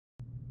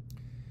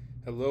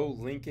Hello,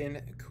 Lincoln,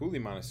 Cooley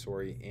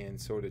Montessori, and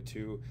Soda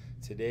 2.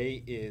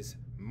 Today is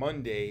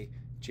Monday,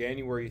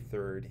 January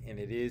 3rd, and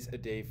it is a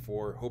day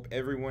four. Hope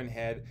everyone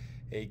had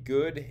a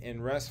good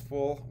and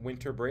restful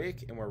winter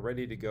break, and we're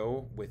ready to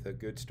go with a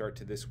good start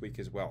to this week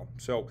as well.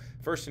 So,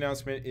 first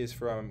announcement is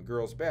from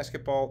girls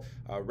basketball.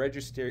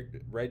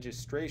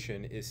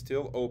 Registration is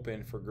still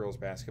open for girls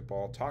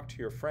basketball. Talk to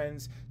your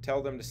friends,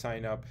 tell them to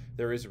sign up.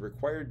 There is a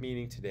required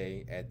meeting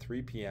today at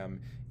 3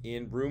 p.m.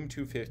 in room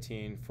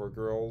 215 for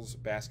girls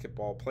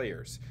basketball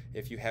players.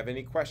 If you have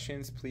any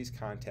questions, please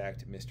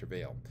contact Mr.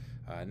 Vale.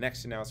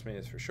 Next announcement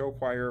is for show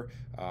choir.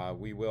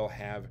 We will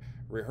have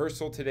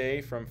rehearsal today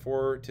from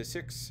 4 to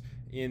 6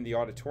 in the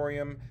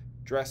auditorium.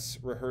 Dress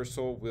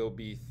rehearsal will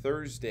be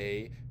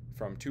Thursday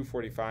from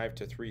 2:45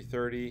 to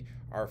 3:30.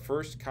 Our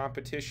first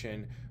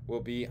competition will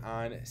be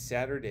on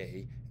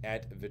Saturday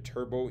at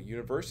Viterbo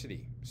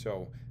University.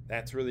 So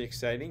that's really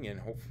exciting, and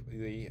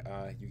hopefully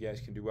you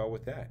guys can do well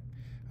with that.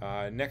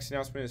 Next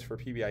announcement is for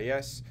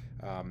PBIS.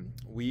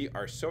 We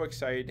are so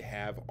excited to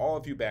have all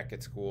of you back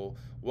at school.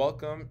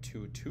 Welcome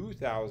to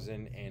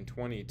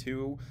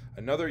 2022,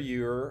 another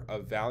year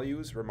of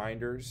values,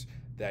 reminders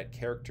that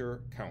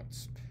character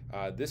counts.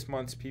 This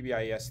month's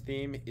PBIS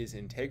theme is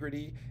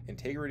integrity.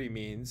 Integrity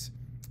means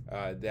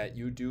that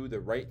you do the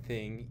right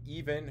thing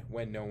even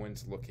when no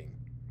one's looking.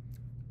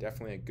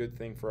 Definitely a good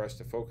thing for us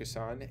to focus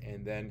on.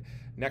 And then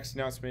next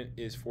announcement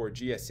is for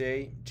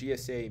GSA.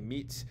 GSA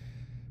meets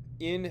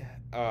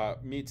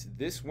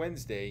this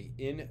Wednesday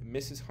in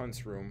Mrs.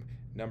 Hunt's room,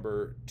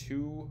 number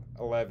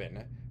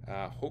 211.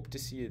 Hope to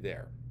see you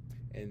there.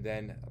 And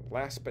then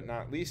last but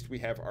not least, we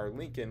have our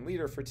Lincoln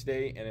leader for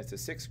today, and it's a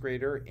sixth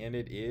grader, and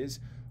it is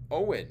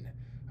Owen.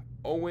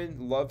 Owen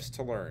loves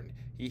to learn.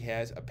 He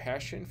has a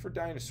passion for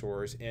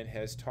dinosaurs and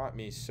has taught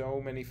me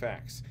so many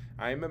facts.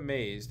 I am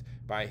amazed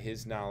by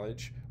his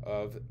knowledge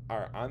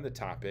on the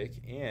topic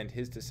and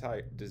his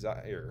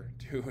desire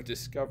to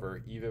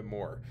discover even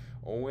more.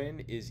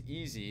 Owen is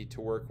easy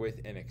to work with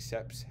and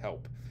accepts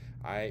help.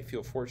 I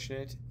feel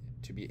fortunate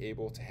to be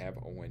able to have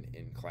Owen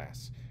in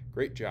class.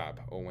 Great job,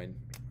 Owen.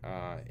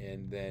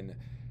 And then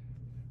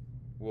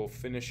we'll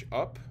finish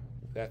up.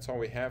 That's all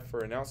we have for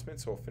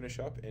announcements, so we'll finish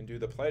up and do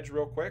the pledge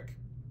real quick.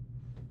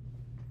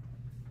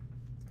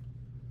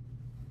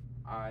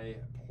 I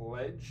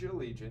pledge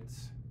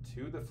allegiance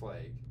to the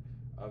flag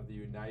of the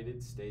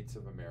United States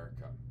of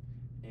America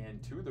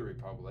and to the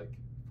republic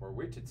for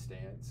which it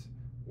stands,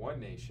 one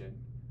nation,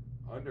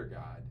 under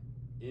God,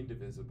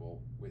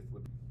 indivisible, with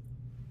liberty.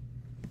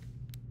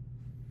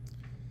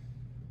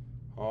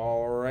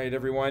 All right,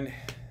 everyone,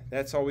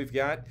 that's all we've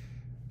got.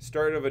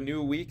 Start of a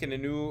new week and a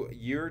new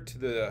year to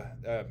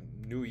the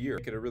new year.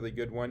 Make it a really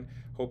good one.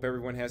 Hope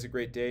everyone has a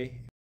great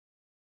day.